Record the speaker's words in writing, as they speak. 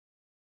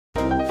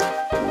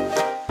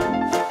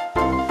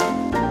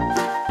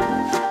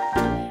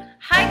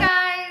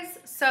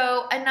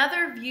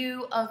another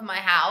view of my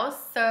house.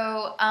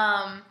 So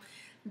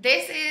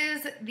this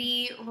is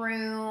the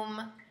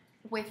room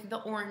with the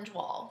orange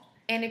wall.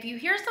 And if you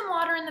hear some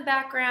water in the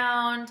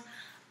background,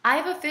 I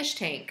have a fish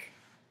tank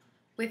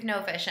with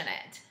no fish in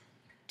it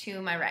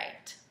to my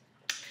right.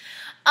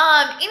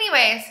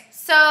 Anyways,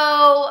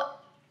 so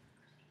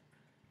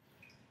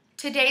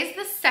today's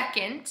the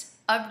 2nd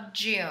of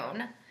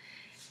June.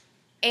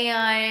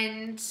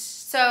 And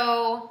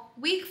so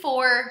week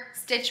 4,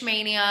 Stitch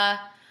Mania.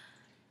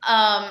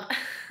 I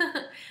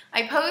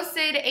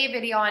posted a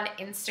video on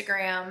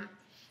Instagram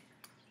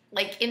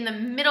like in the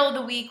middle of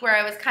the week where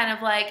I was kind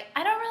of like,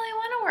 I don't really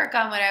want to work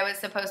on what I was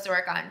supposed to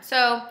work on.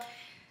 So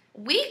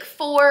week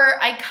 4,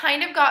 I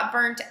kind of got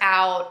burnt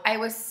out. I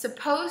was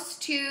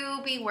supposed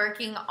to be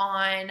working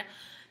on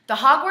the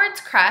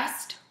Hogwarts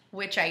Crest,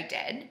 which I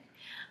did,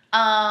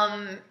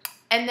 and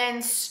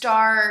then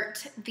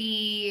start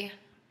the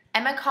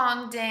Emma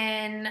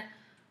Congdon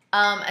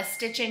A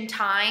Stitch in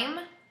Time,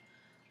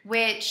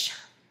 which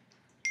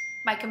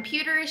my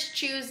computer is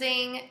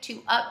choosing to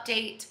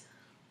update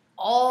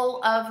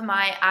all of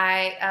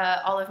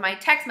my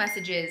text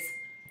messages.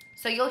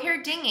 So you'll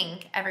hear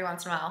dinging every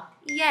once in a while.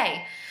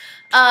 Yay.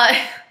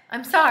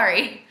 I'm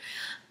sorry.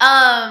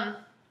 I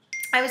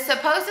was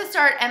supposed to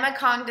start Emma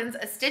Congdon's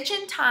A Stitch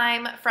in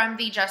Time from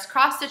the Just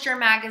Cross Stitcher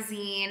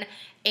magazine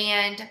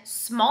and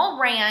small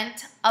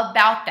rant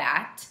about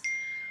that.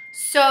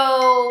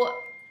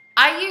 So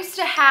I used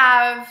to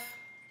have,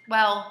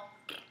 well,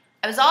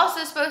 I was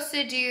also supposed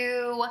to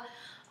do,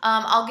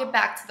 I'll get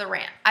back to the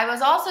rant. I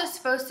was also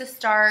supposed to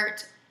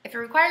start, if it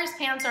requires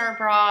pants or a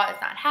bra,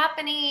 it's not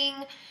happening.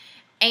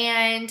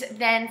 And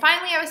then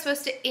finally I was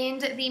supposed to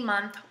end the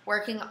month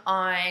working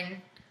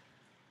on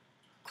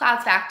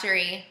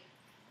Cloudsfactory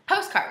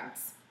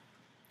postcards,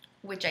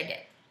 which I did.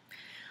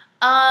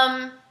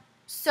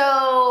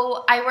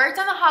 So I worked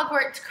on the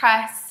Hogwarts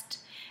Crest,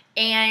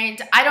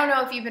 and I don't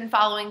know if you've been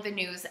following the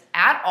news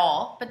at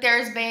all, but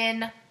there's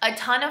been a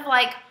ton of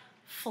like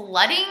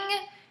flooding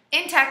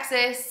in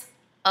Texas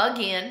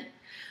again.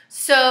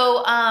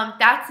 So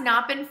that's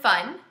not been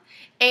fun.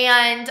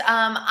 And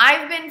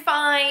I've been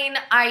fine.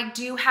 I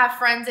do have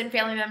friends and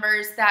family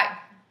members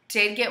that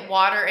did get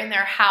water in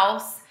their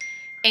house,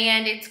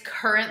 and it's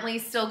currently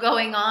still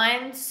going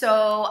on.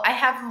 So I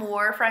have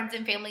more friends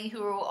and family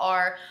who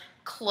are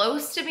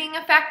close to being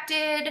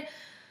affected.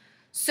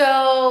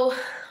 So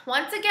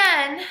once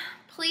again,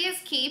 please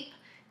keep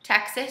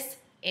Texas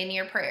in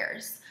your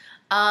prayers,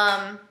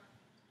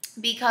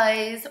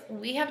 because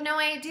we have no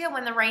idea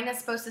when the rain is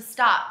supposed to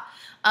stop.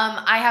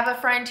 I have a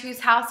friend whose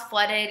house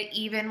flooded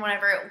even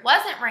whenever it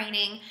wasn't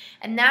raining,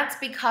 and that's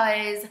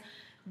because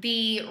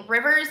the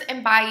rivers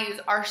and bayous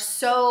are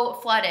so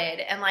flooded,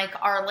 and like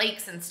our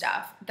lakes and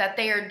stuff, that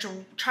they are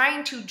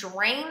trying to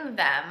drain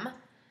them,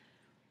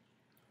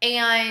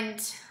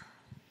 and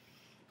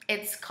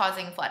it's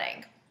causing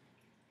flooding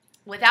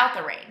without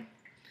the rain.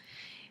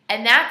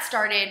 And that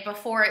started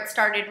before it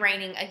started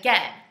raining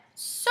again.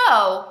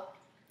 So,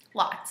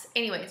 lots.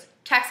 Anyways,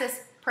 Texas,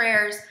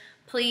 prayers,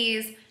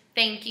 please.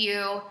 Thank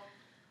you.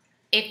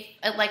 If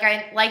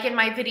like in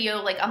my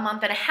video like a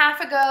month and a half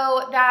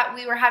ago that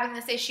we were having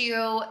this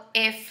issue,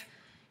 if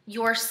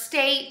your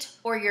state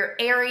or your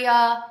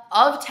area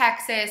of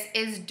Texas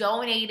is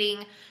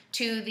donating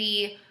to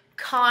the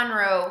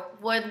Conroe,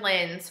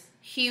 Woodlands,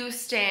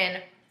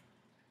 Houston,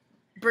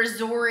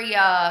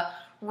 Brazoria,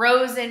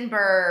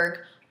 Rosenberg,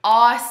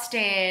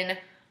 Austin,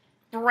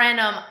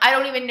 Brenham, I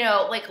don't even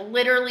know, like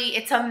literally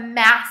it's a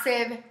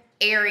massive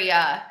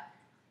area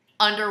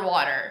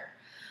underwater.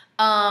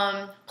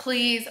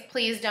 Please,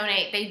 please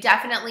donate. They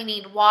definitely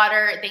need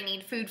water. They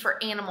need food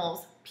for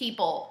animals,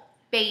 people,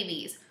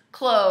 babies,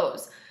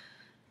 clothes.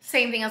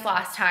 Same thing as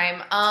last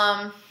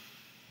time.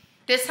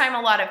 This time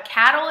a lot of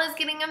cattle is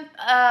getting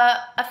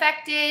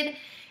affected,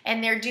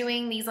 and they're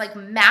doing these like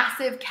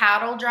massive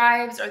cattle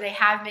drives, or they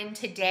have been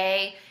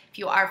today. If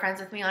you are friends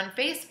with me on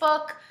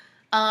Facebook,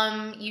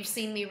 you've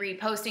seen me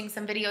reposting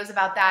some videos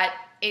about that.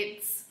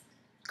 It's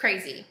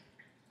crazy.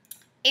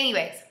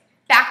 Anyways,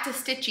 back to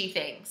stitchy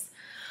things.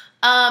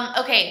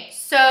 Okay,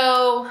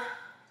 so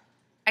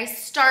I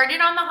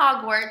started on the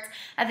Hogwarts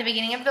at the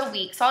beginning of the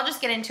week, so I'll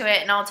just get into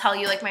it and I'll tell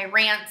you like my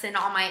rants and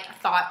all my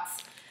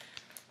thoughts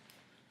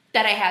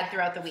that I had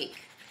throughout the week.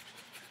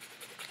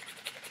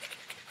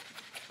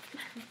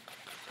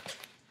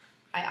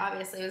 I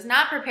obviously was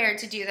not prepared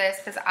to do this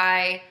because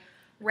I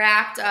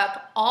wrapped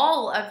up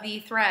all of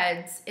the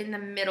threads in the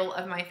middle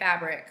of my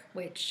fabric,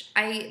 which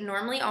I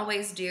normally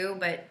always do,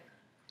 but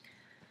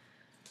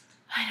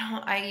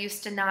I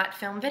used to not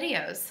film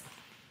videos.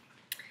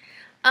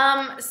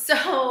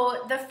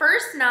 So the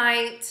first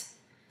night,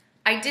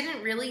 I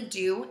didn't really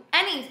do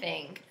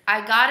anything.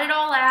 I got it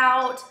all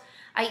out.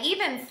 I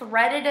even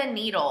threaded a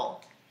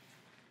needle.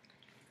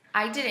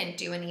 I didn't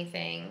do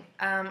anything.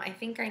 I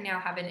think I now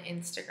have an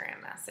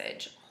Instagram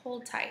message.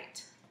 Hold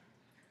tight.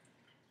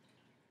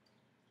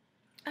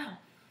 Oh,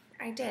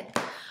 I did.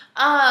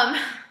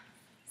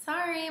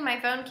 Sorry, my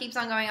phone keeps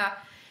on going off.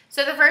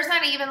 So the first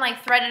night I even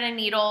like threaded a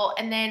needle,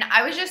 and then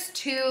I was just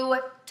too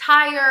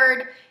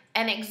tired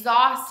and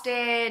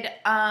exhausted.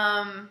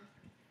 I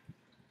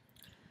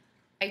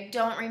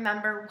don't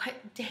remember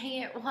what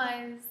day it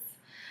was.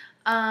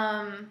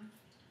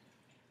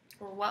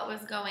 Or what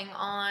was going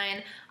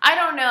on. I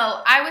don't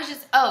know. I was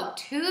just,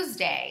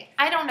 Tuesday.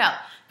 I don't know.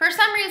 For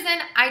some reason,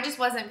 I just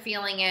wasn't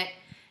feeling it.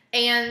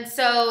 And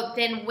so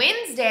then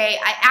Wednesday,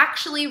 I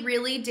actually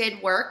really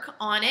did work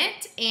on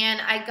it, and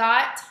I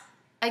got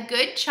a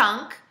good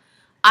chunk,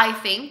 I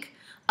think,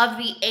 of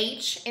the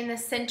H in the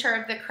center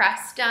of the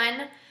crest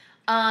done.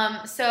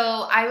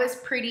 So I was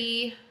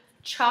pretty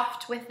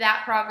chuffed with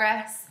that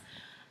progress.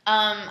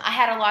 I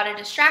had a lot of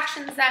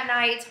distractions that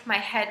night. My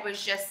head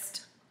was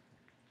just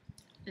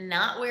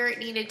not where it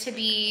needed to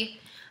be.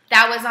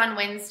 That was on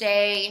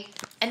Wednesday.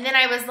 And then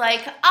I was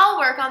like, I'll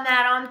work on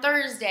that on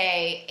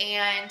Thursday.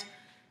 And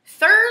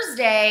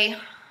Thursday,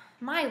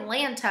 my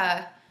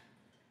Lanta.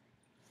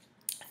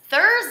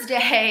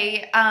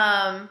 Thursday,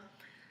 I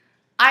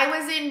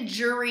was in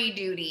jury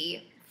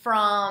duty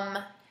from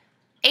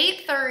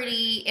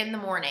 8:30 in the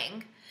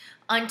morning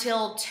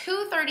until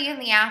 2:30 in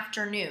the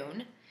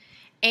afternoon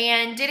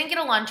and didn't get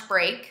a lunch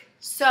break.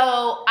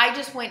 So I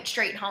just went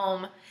straight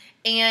home.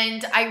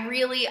 And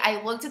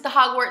I looked at the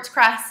Hogwarts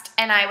Crest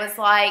and I was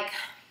like,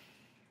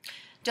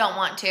 don't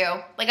want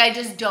to. Like, I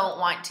just don't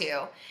want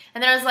to.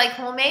 And then I was like,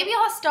 well, maybe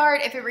I'll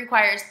start if it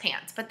requires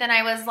pants. But then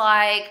I was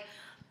like,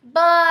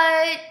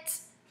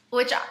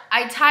 which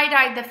I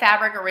tie-dyed the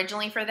fabric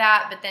originally for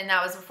that, but then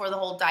that was before the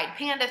whole dyed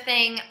panda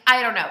thing.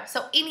 I don't know.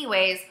 So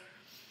anyways,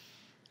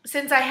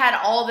 since I had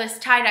all this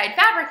tie-dyed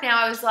fabric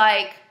now, I was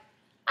like,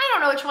 I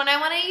don't know which one I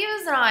want to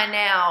use it on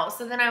now.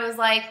 So then I was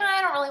like,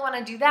 I don't really want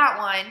to do that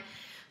one.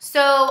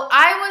 So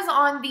I was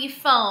on the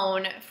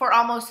phone for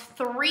almost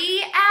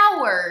 3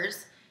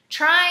 hours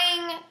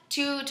trying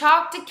to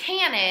talk to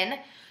Canon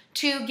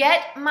to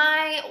get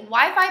my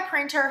Wi-Fi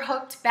printer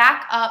hooked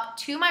back up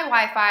to my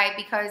Wi-Fi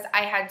because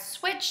I had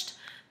switched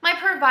my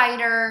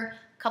provider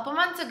a couple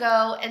months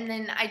ago and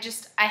then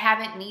I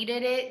haven't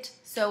needed it,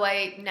 so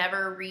I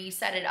never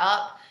reset it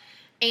up.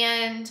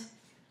 And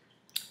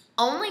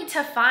only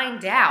to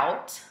find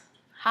out,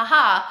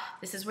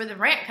 this is where the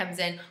rant comes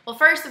in. Well,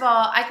 first of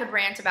all, I could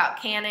rant about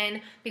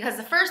Canon because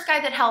the first guy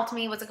that helped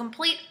me was a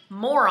complete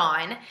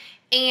moron,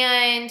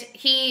 and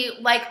he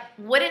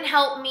wouldn't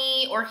help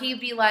me, or he'd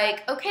be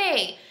like,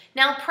 okay,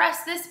 now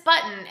press this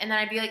button, and then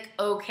I'd be like,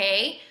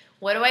 okay,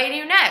 what do I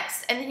do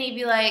next? And then he'd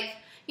be like,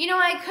 you know,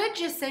 I could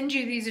just send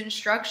you these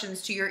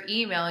instructions to your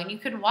email and you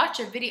could watch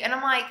a video. And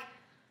I'm like,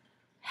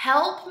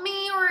 help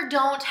me or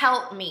don't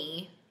help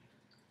me.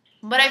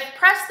 But I've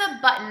pressed the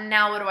button,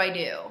 now what do I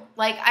do?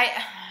 Like,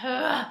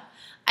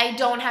 I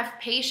don't have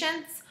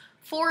patience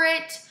for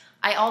it.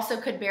 I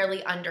also could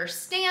barely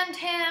understand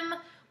him,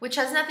 which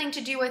has nothing to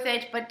do with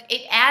it, but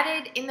it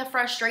added in the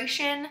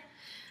frustration.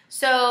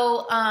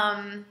 So,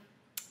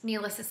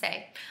 needless to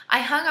say, I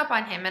hung up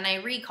on him and I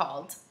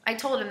recalled. I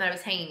told him that I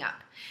was hanging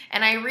up.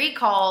 And I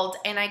recalled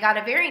and I got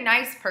a very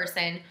nice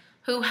person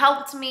who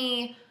helped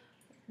me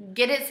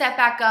get it set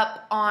back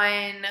up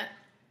on,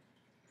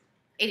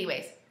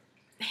 anyways.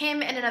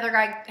 Him and another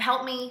guy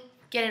helped me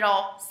get it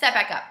all set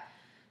back up.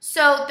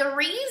 So the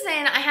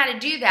reason I had to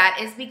do that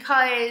is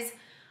because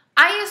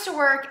I used to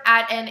work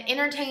at an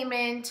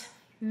entertainment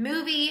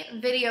movie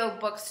video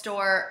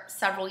bookstore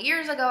several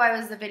years ago. I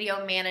was the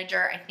video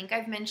manager. I think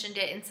I've mentioned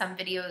it in some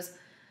videos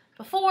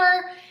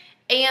before.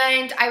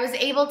 And I was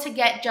able to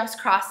get Just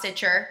Cross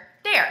Stitcher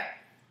there.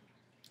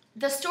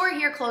 The store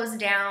here closed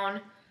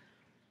down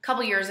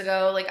couple years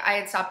ago. Like, I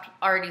had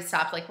already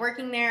stopped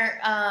working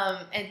there,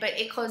 but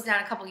it closed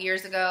down a couple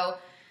years ago.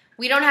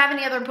 We don't have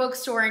any other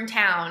bookstore in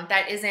town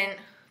that isn't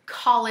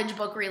college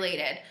book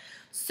related.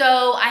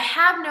 So I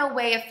have no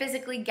way of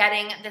physically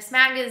getting this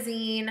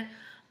magazine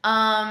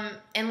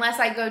unless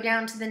I go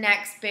down to the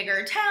next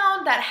bigger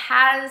town that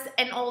has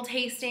an old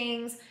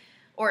Hastings,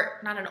 or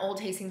not an old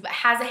Hastings, but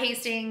has a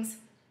Hastings.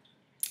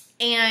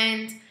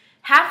 And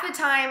half the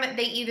time,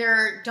 they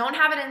either don't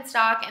have it in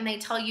stock and they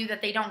tell you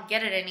that they don't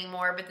get it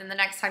anymore, but then the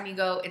next time you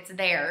go, it's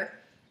there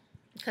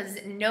because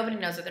nobody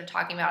knows what they're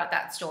talking about at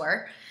that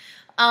store.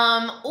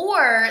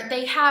 Or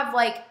they have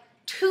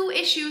 2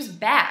 issues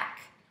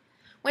back,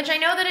 which I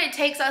know that it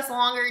takes us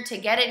longer to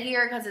get it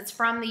here because it's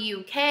from the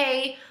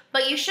UK,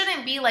 but you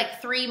shouldn't be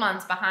 3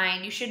 months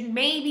behind. You should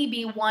maybe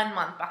be 1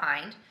 month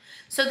behind.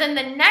 So then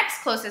the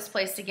next closest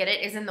place to get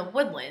it is in the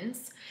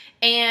Woodlands,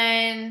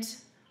 and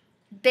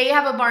they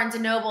have a Barnes &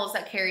 Nobles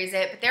that carries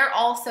it, but they're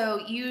also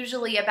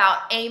usually about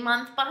a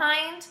month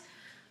behind.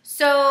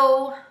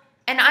 So,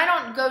 and I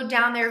don't go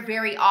down there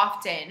very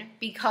often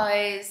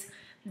because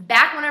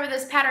back whenever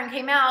this pattern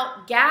came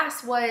out,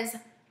 gas was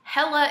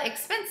hella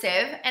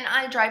expensive and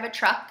I drive a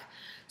truck.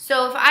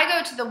 So if I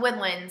go to the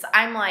Woodlands,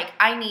 I'm like,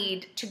 I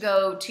need to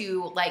go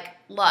to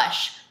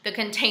Lush, the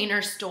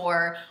Container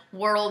Store,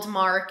 World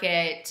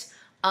Market,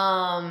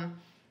 the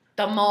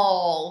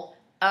mall.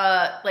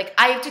 I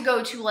have to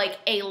go to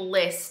a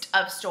list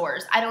of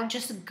stores. I don't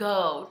just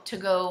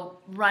go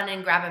run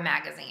and grab a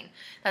magazine.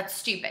 That's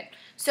stupid.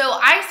 So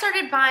I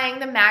started buying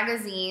the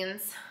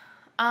magazines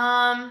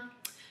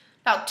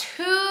about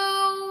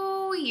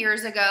 2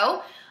 years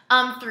ago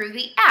through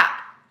the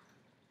app.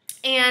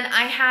 And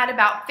I had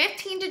about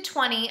 15 to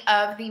 20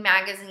 of the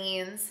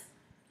magazines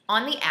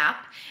on the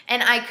app,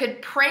 and I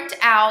could print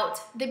out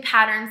the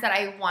patterns that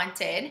I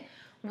wanted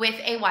with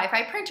a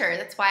Wi-Fi printer.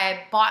 That's why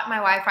I bought my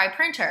Wi-Fi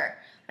printer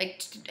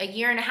like a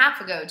year and a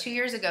half ago, 2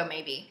 years ago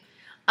maybe.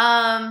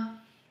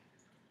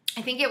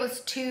 I think it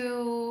was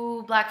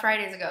 2 Black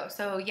Fridays ago.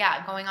 So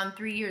yeah, going on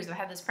 3 years I've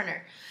had this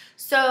printer.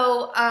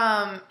 So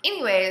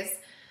anyways,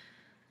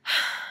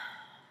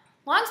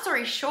 long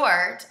story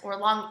short, or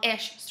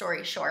long-ish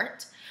story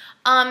short,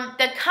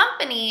 the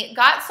company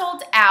got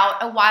sold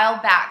out a while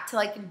back to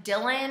like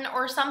Dylan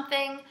or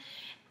something,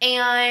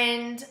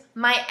 and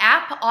my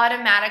app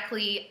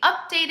automatically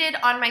updated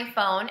on my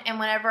phone, and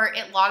whenever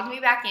it logged me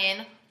back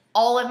in,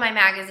 all of my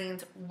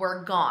magazines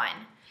were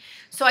gone.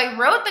 So I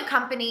wrote the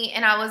company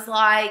and I was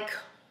like,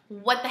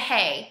 what the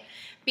hey?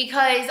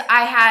 Because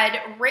I had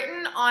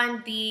written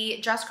on the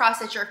Just Cross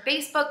Stitcher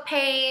Facebook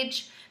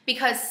page,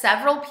 because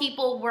several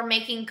people were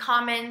making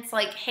comments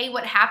like, hey,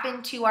 what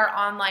happened to our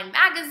online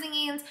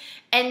magazines?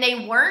 And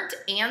they weren't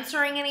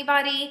answering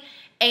anybody.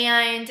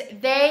 And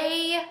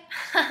they,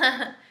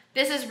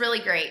 this is really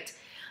great.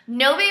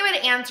 Nobody would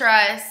answer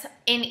us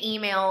in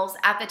emails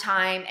at the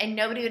time, and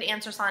nobody would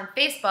answer us on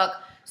Facebook.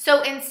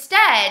 So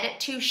instead,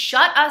 to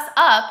shut us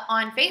up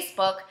on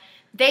Facebook,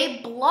 they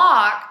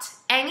blocked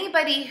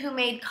anybody who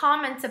made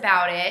comments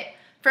about it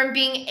from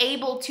being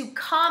able to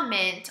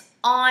comment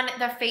on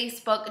the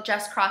Facebook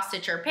Just Cross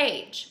Stitcher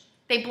page.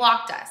 They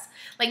blocked us.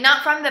 Like,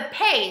 not from the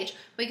page.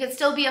 We could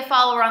still be a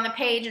follower on the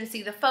page and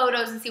see the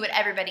photos and see what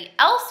everybody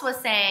else was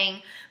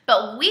saying,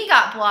 but we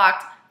got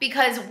blocked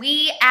because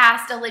we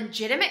asked a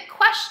legitimate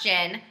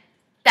question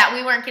that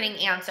we weren't getting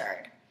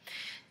answered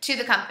to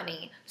the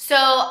company. So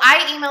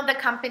I emailed the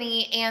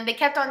company and they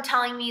kept on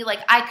telling me like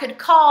I could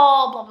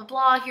call, blah, blah,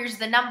 blah, here's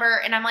the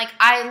number. And I'm like,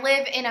 I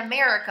live in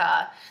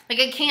America. Like,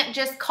 I can't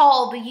just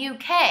call the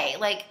UK.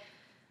 Like,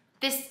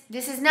 this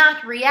is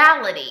not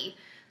reality.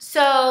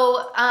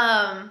 So,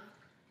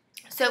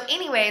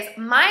 anyways,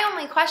 my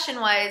only question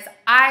was,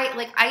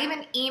 I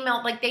even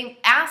emailed, like, they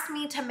asked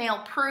me to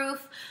mail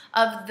proof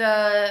of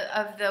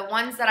the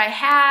ones that I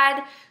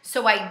had.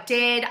 So I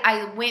did.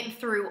 I went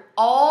through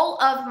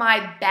all of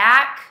my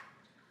back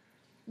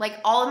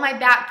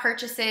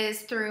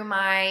purchases through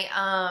my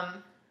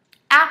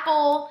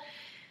Apple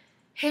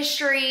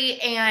history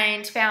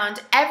and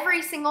found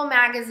every single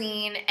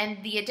magazine and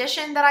the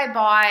edition that I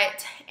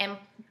bought and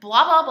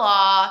blah, blah,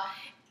 blah.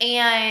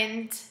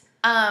 And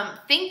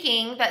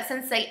thinking that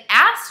since they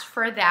asked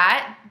for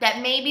that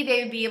maybe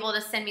they would be able to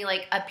send me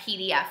like a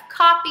PDF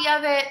copy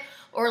of it,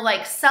 or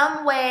like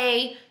some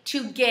way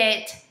to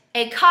get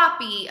a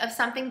copy of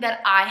something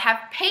that I have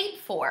paid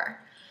for.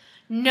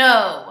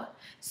 No.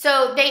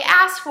 So they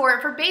asked for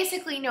it for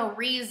basically no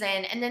reason,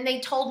 and then they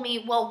told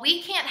me, well,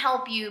 we can't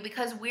help you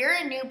because we're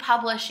a new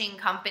publishing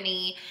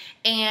company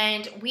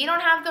and we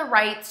don't have the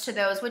rights to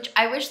those, which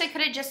I wish they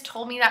could have just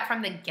told me that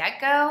from the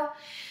get-go.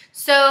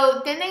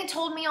 So then they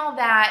told me all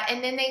that,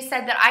 and then they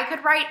said that I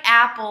could write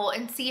Apple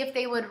and see if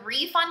they would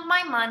refund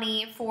my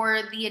money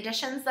for the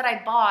editions that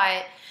I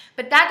bought,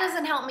 but that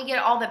doesn't help me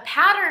get all the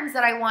patterns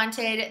that I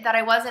wanted that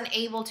I wasn't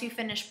able to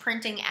finish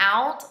printing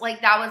out. Like,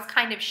 that was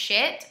kind of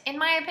shit, in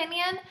my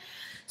opinion.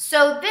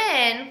 So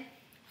then,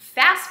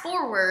 fast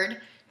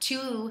forward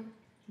to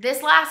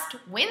this last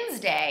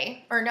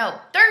Thursday,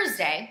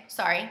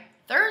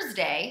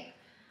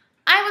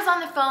 I was on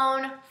the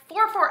phone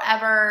for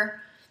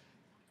forever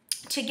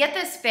to get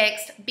this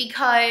fixed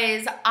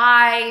because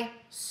I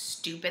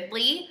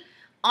stupidly,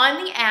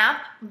 on the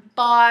app,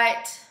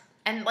 bought,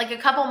 and like a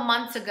couple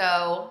months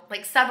ago,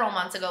 like several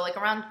months ago, like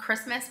around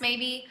Christmas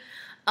maybe,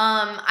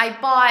 I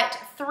bought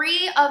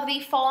 3 of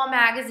the fall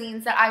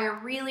magazines that I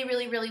really,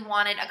 really, really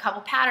wanted a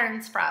couple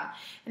patterns from.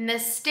 And the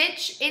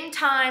Stitch in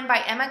Time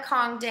by Emma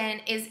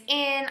Congdon is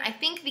in, I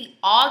think, the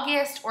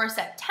August or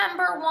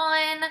September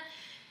one.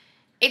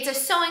 It's a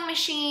sewing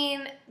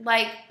machine,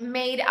 like,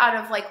 made out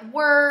of, like,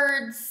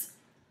 words.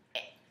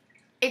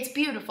 It's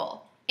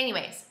beautiful.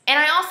 Anyways, and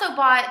I also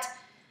bought,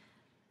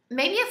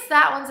 maybe it's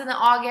that one's in the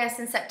August,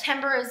 and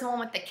September is the one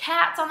with the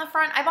cats on the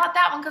front. I bought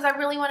that one because I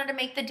really wanted to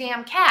make the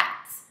damn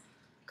cats.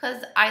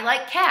 Because I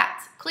like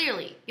cats,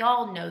 clearly.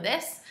 Y'all know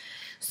this.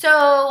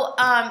 So,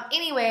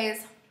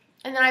 anyways,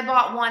 and then I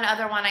bought one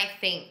other one, I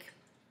think.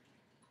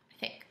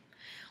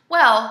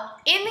 Well,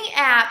 in the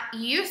app, you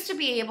used to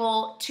be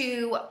able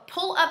to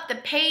pull up the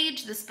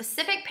page, the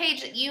specific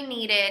page that you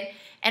needed,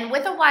 and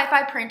with a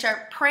Wi-Fi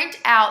printer, print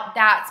out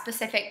that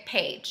specific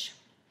page.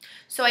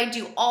 So I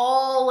do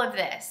all of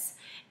this.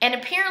 And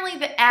apparently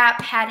the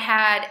app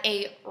had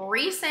a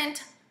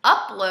recent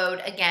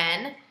upload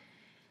again,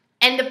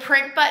 and the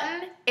print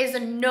button is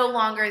no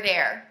longer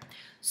there.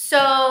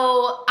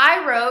 So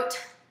I wrote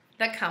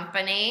the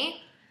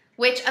company,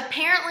 which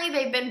apparently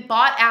they've been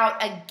bought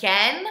out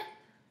again,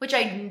 which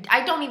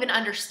I don't even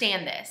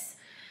understand this.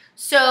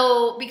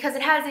 So, because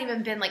it hasn't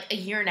even been like a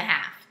year and a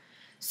half.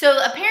 So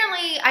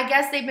apparently, I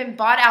guess they've been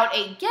bought out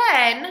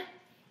again.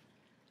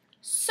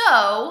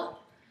 So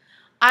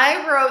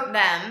I wrote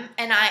them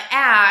and I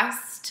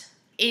asked,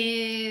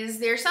 is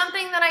there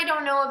something that I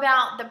don't know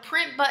about? The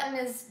print button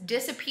has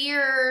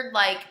disappeared.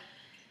 Like,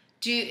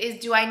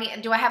 do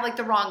I have like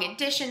the wrong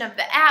edition of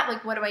the app?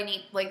 Like, what do I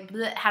need? Like,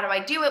 how do I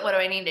do it? What do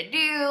I need to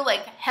do?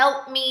 Like,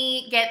 help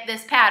me get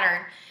this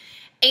pattern.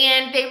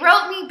 And they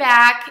wrote me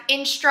back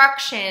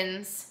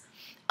instructions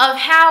of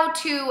how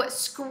to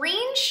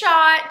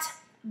screenshot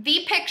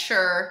the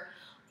picture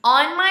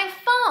on my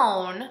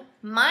phone.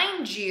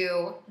 Mind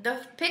you,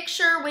 the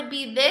picture would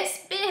be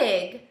this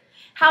big,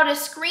 how to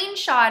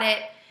screenshot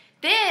it,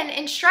 then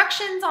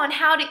instructions on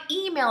how to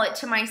email it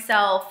to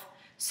myself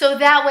so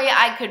that way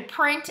I could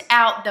print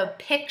out the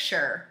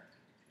picture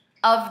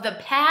of the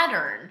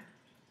pattern.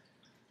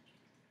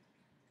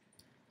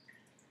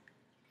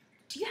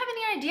 Do you have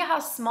any idea how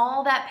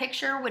small that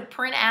picture would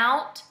print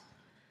out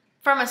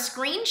from a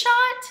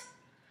screenshot?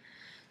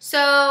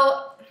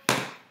 So,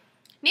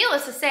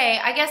 needless to say,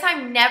 I guess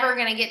I'm never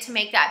gonna get to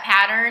make that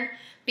pattern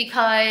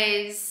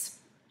because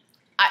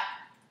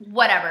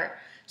whatever.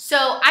 So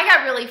I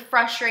got really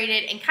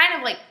frustrated and kind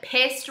of like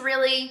pissed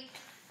really.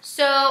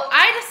 So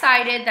I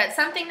decided that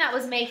something that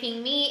was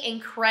making me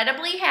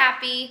incredibly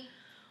happy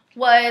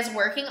was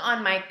working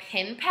on my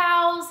Pen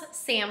Pals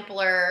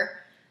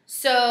sampler.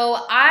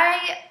 So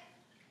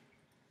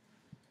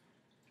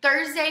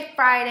Thursday,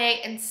 Friday,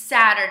 and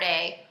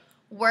Saturday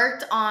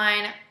worked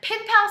on Pen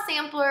Pal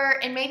sampler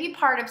and maybe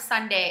part of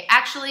Sunday.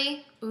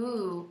 Actually,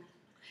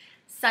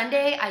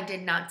 Sunday I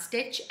did not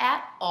stitch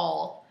at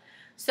all.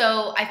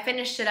 So I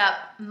finished it up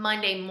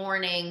Monday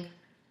morning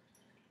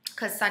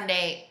because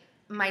Sunday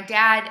my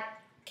dad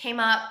and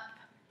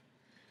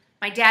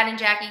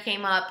Jackie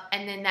came up,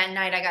 and then that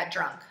night I got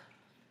drunk.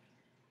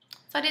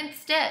 So I didn't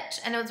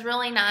stitch, and it was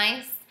really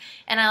nice,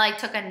 and I like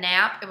took a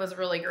nap. It was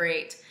really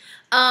great.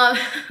 But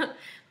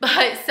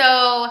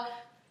so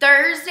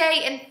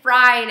Thursday and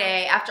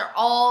Friday, after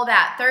all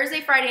that,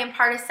 Thursday, Friday, and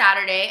part of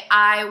Saturday,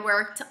 I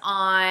worked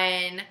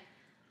on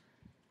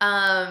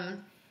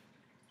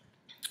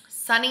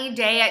Sunny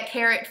Day at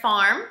Carrot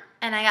Farm,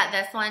 and I got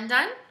this one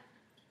done.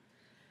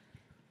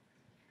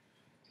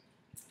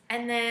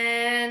 And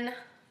then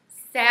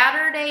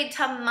Saturday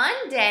to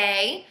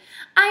Monday,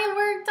 I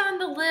worked on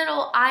the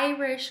little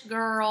Irish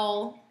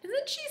girl.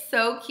 Isn't she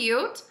so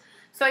cute?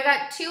 So I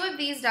got 2 of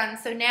these done.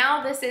 So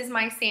now this is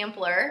my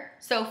sampler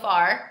so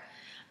far.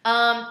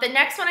 The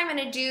next one I'm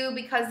going to do,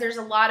 because there's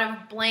a lot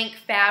of blank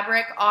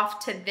fabric off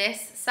to this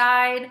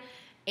side,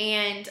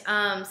 and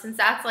since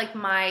that's like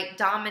my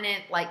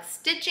dominant like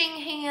stitching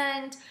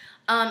hand,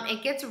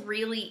 it gets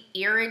really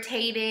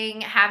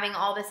irritating having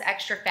all this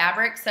extra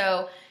fabric.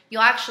 So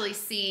you'll actually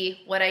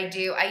see what I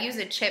do. I use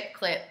a chip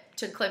clip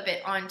to clip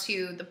it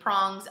onto the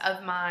prongs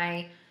of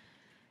my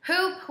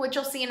hoop, which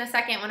you'll see in a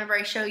second whenever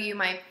I show you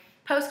my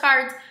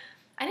postcards.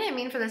 I didn't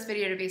mean for this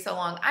video to be so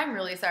long. I'm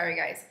really sorry,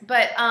 guys.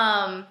 But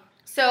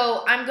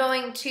so I'm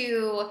going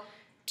to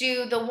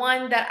do the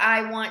one that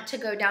I want to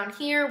go down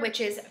here,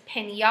 which is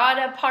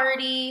Pinata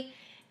Party.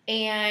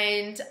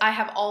 And I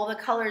have all the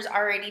colors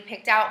already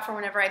picked out for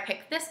whenever I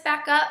pick this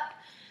back up.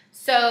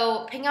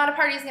 So Pinata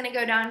Party is going to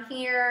go down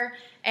here.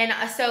 And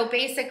so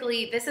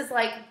basically this is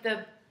like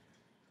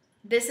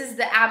this is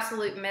the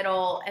absolute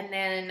middle. And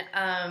then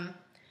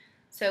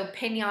so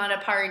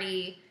Pinata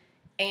Party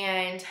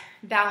and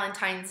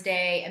Valentine's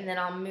Day, and then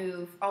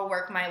I'll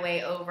work my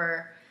way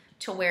over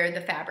to where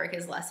the fabric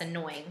is less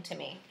annoying to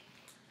me.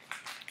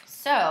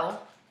 So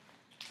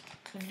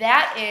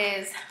that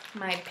is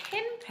my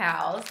Pen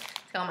Pals.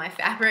 See all my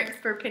fabrics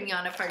for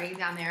Pinata Party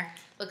down there.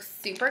 Looks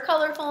super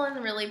colorful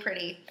and really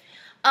pretty.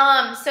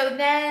 So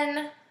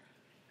then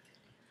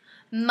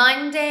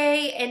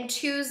Monday and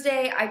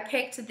Tuesday I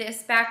picked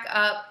this back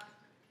up,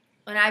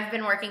 and I've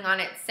been working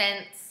on it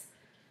since.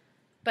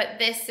 But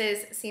this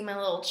is, see my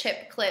little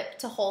chip clip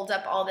to hold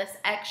up all this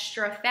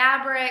extra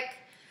fabric.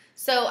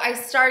 So I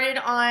started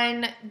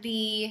on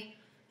the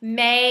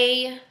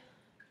May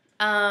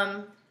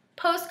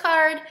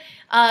postcard,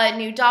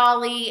 New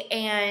Dolly,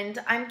 and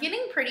I'm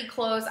getting pretty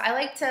close. I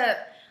like to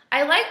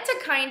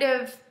kind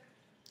of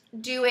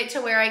do it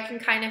to where I can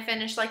kind of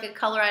finish like a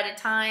color at a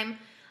time.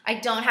 I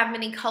don't have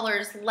many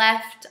colors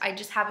left. I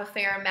just have a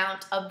fair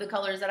amount of the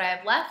colors that I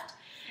have left.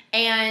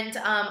 And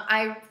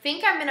I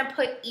think I'm gonna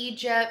put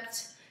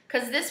Egypt,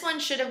 because this one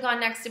should have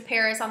gone next to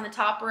Paris on the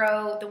top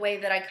row the way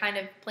that I kind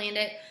of planned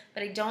it,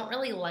 but I don't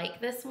really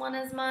like this one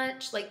as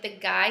much. Like, the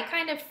guy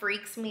kind of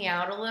freaks me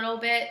out a little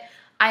bit.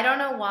 I don't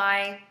know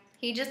why.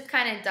 He just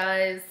kind of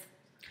does.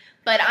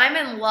 But I'm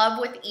in love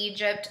with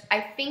Egypt.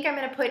 I think I'm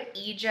going to put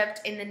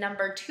Egypt in the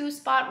number 2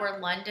 spot where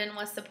London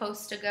was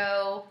supposed to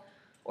go.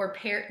 Or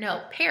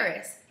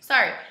Paris.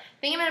 Sorry. I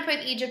think I'm going to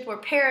put Egypt where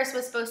Paris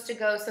was supposed to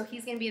go, so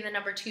he's going to be in the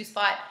number 2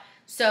 spot.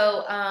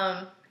 So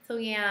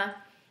yeah.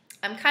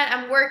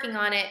 I'm working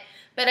on it,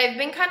 but I've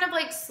been kind of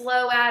like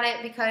slow at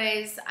it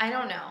because I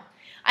don't know.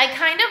 I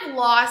kind of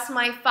lost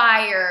my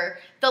fire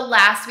the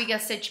last week of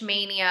Stitch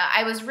Mania.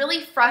 I was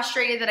really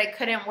frustrated that I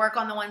couldn't work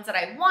on the ones that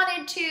I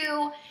wanted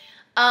to.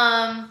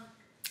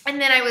 And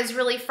then I was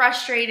really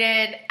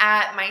frustrated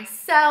at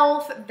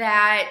myself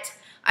that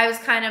I was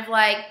kind of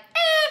like,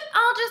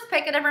 I'll just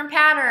pick a different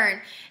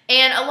pattern.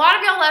 And a lot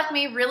of y'all left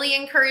me really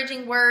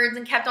encouraging words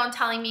and kept on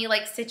telling me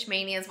like Stitch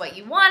Mania is what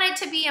you want it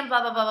to be and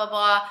blah, blah, blah, blah,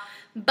 blah.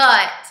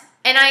 But,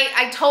 and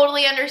I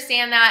totally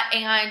understand that,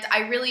 and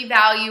I really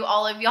value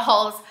all of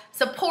y'all's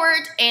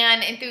support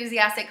and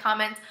enthusiastic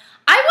comments.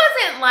 I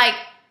wasn't like,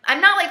 I'm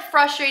not like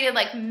frustrated,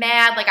 like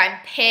mad, like I'm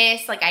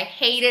pissed, like I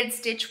hated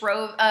Stitch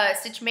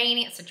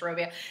Mania.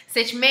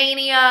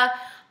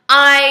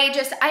 I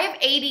have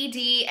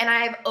ADD and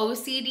I have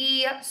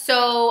OCD,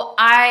 so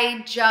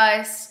I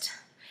just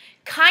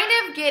kind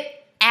of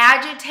get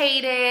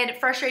agitated.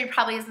 Frustrated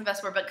probably isn't the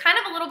best word, but kind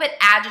of a little bit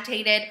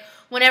agitated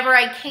whenever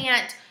I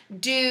can't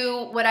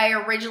do what I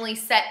originally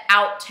set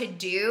out to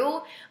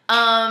do.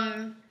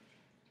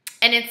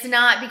 And it's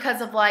not because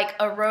of like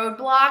a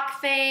roadblock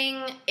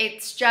thing.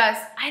 It's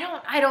just,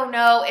 I don't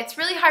know. It's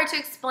really hard to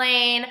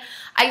explain.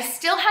 I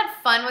still had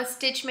fun with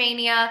Stitch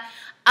Mania.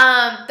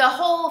 The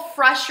whole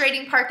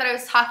frustrating part that I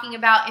was talking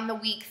about in the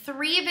week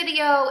 3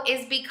 video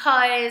is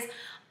because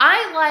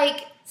I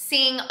like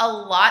seeing a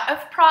lot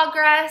of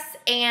progress,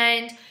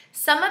 and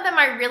some of them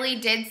I really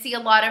did see a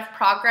lot of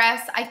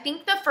progress. I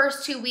think the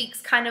first 2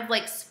 weeks kind of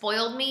like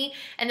spoiled me,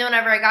 and then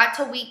whenever I got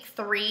to week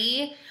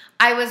 3,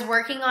 I was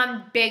working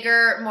on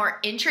bigger, more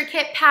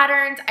intricate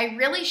patterns. I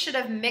really should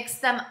have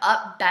mixed them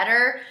up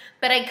better,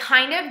 but I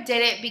kind of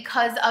did it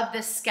because of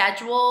the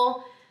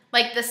schedule,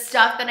 like the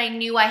stuff that I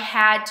knew I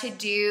had to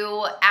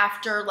do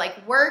after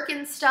like work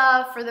and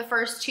stuff for the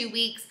first 2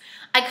 weeks.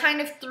 I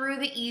kind of threw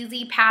the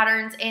easy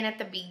patterns in at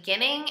the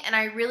beginning, and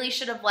I really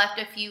should have left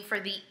a few for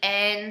the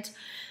end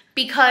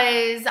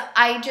because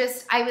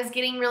I was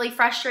getting really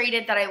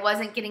frustrated that I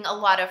wasn't getting a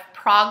lot of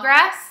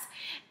progress.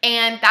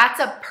 And that's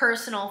a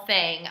personal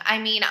thing. I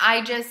mean,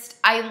 I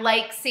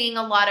like seeing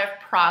a lot of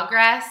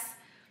progress.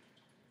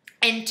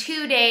 And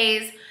 2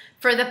 days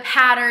for the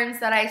patterns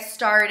that I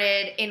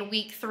started in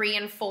week 3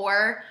 and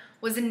 4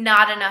 was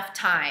not enough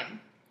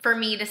time for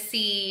me to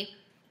see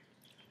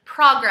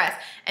progress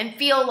and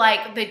feel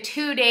like the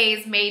 2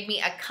 days made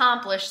me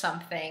accomplish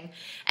something.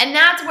 And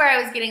that's where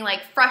I was getting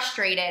like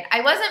frustrated.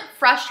 I wasn't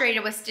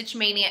frustrated with Stitch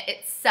Mania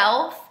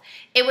itself.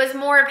 It was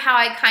more of how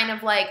I kind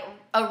of like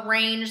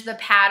arranged the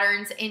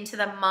patterns into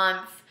the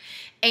month,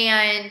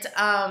 and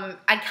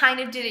I kind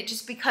of did it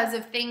just because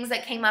of things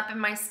that came up in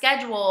my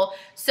schedule.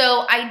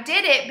 So I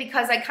did it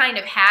because I kind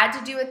of had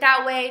to do it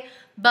that way,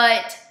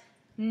 but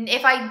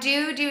if I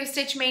do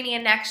Stitch Mania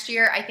next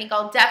year, I think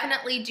I'll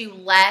definitely do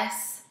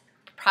less,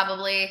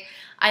 probably.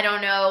 I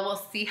don't know,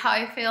 we'll see how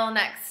I feel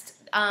next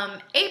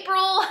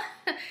April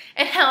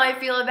and how I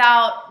feel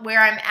about where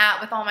I'm at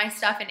with all my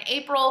stuff in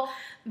April.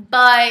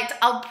 But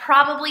I'll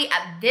probably,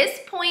 at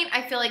this point,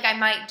 I feel like I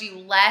might do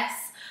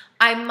less.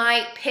 I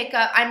might,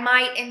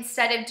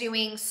 instead of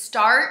doing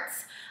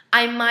starts,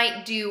 I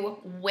might do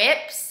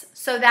whips.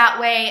 So that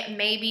way,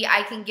 maybe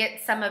I can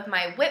get some of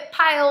my whip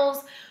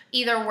piles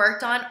either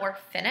worked on or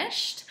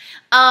finished. So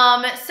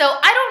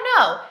I don't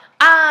know.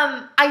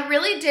 I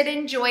really did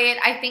enjoy it.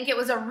 I think it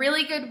was a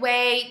really good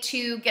way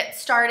to get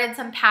started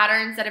some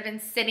patterns that have been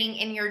sitting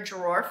in your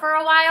drawer for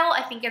a while.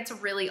 I think it's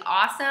really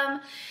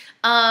awesome.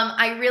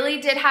 I really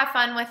did have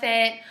fun with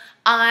it.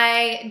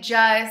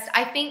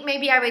 I think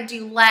maybe I would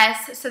do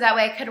less so that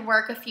way I could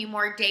work a few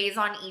more days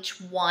on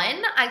each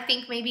one. I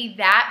think maybe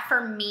that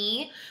for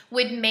me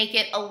would make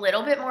it a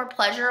little bit more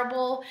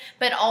pleasurable,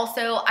 but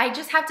also I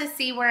just have to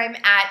see where I'm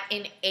at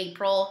in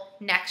April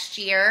next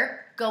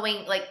year,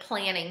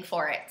 planning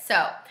for it.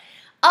 So,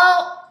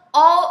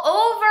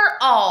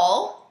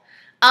 overall,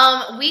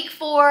 week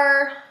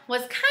 4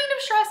 was kind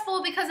of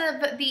stressful because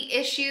of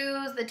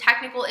the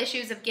technical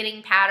issues of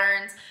getting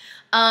patterns,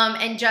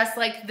 and just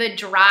like the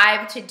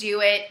drive to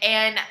do it.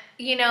 And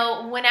you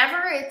know,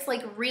 whenever it's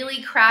like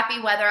really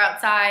crappy weather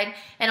outside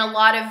and a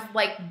lot of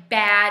like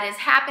bad is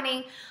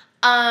happening,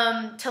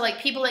 to like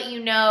people that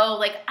you know,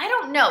 like I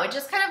don't know, it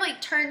just kind of like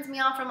turns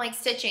me off from like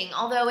stitching,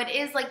 although it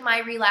is like my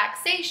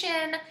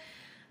relaxation.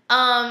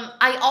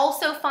 I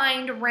also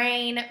find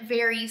rain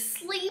very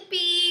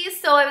sleepy,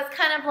 so I was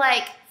kind of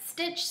like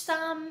stitch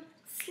some,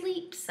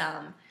 sleep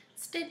some,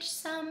 stitch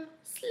some,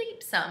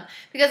 sleep some,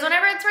 because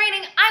whenever it's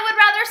raining, I would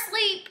rather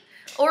sleep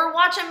or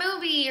watch a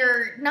movie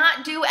or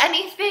not do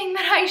anything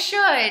that I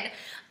should.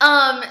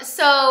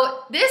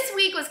 So this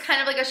week was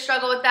kind of like a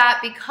struggle with that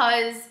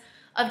because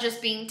of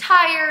just being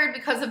tired,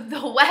 because of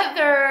the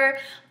weather,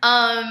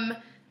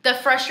 the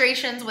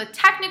frustrations with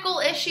technical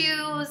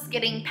issues,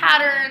 getting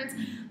patterns.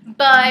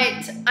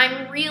 But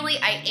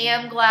I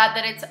am glad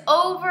that it's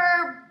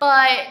over,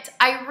 but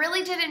I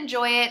really did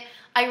enjoy it.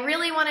 I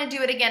really want to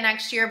do it again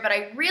next year, but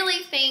I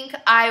really think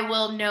I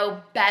will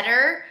know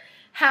better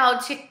how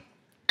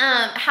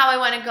I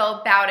want to go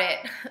about it.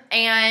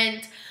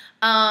 And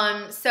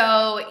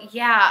so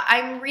yeah,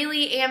 I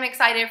really am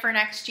excited for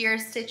next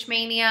year's Stitch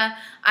Mania.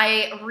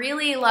 I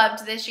really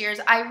loved this year's.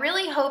 I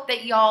really hope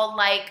that y'all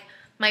like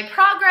my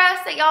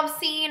progress that y'all have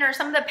seen, or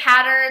some of the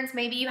patterns.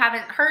 Maybe you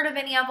haven't heard of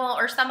any of them,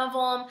 or some of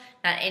them.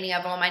 Not any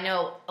of them. I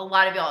know a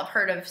lot of y'all have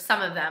heard of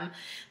some of them.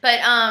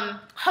 But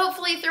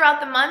hopefully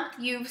throughout the month,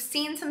 you've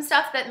seen some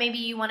stuff that maybe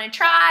you want to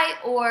try,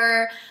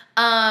 or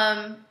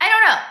I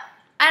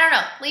don't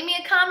know. Leave me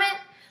a comment.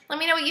 Let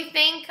me know what you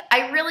think.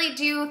 I really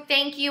do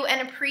thank you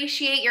and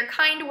appreciate your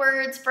kind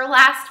words for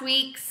last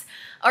week's,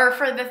 or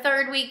for the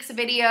third week's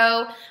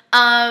video,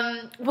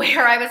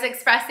 where I was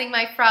expressing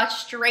my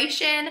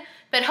frustration,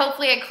 but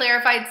hopefully I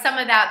clarified some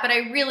of that. But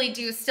I really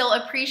do still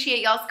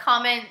appreciate y'all's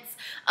comments.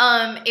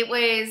 It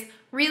was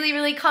really,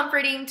 really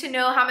comforting to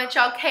know how much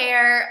y'all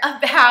care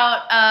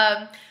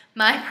about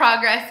my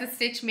progress with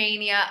Stitch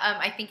Mania.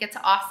 I think it's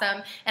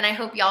awesome, and I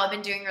hope y'all have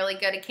been doing really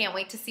good. I can't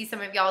wait to see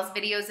some of y'all's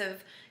videos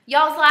of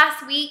y'all's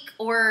last week,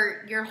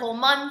 or your whole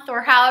month,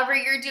 or however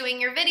you're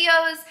doing your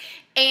videos.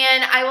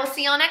 And I will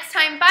see y'all next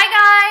time. Bye,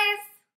 guys!